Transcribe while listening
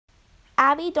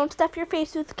Abby, don't stuff your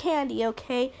face with candy,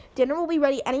 okay? Dinner will be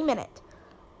ready any minute.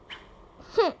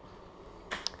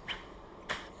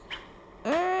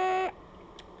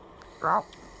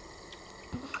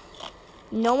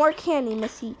 No more candy,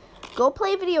 Missy. Go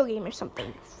play a video game or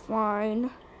something. Fine.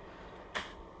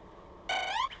 Your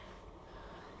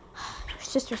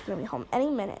sister's gonna be home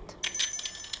any minute.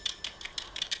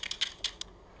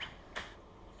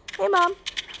 Hey, Mom.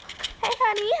 Hey,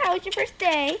 honey, how was your first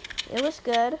day? It was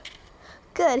good.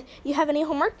 Good. You have any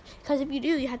homework? Because if you do,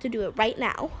 you have to do it right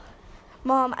now.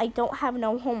 Mom, I don't have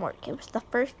no homework. It was the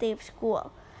first day of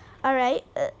school. All right.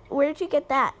 Where'd you get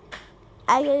that?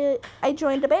 I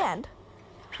joined a band.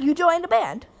 You joined a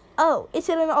band? Oh, is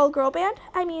it an all-girl band?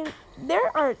 I mean,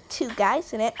 there are 2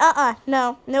 guys in it.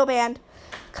 No band.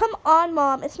 Come on,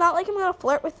 Mom. It's not like I'm gonna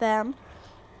flirt with them.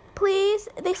 Please.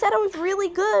 They said I was really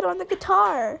good on the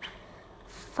guitar.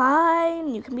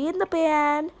 Fine, you can be in the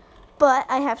band, but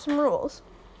I have some rules.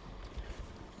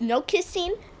 No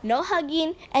kissing, no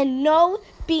hugging, and no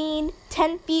being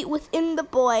 10 feet within the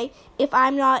boy if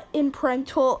I'm not in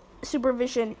parental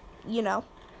supervision, you know.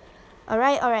 All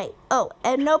right. Oh,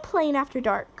 and no playing after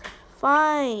dark.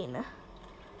 Fine.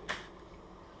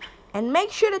 And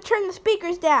make sure to turn the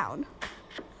speakers down.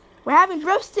 We're having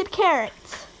roasted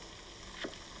carrots.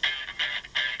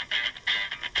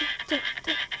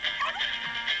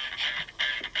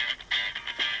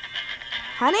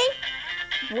 Honey?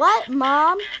 What,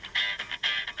 Mom?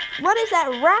 What is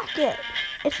that racket?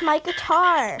 It's my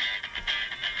guitar.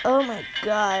 Oh my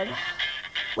God.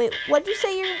 Wait, what'd you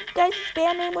say your guys'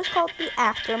 band name was called? The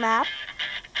Aftermath?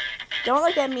 Don't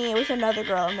look at me. It was another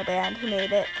girl in the band who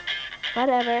made it.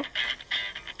 Whatever.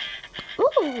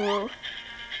 Ooh.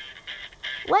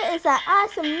 What is that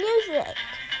awesome music?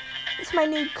 It's my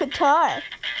new guitar.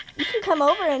 You can come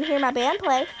over and hear my band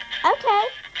play. Okay.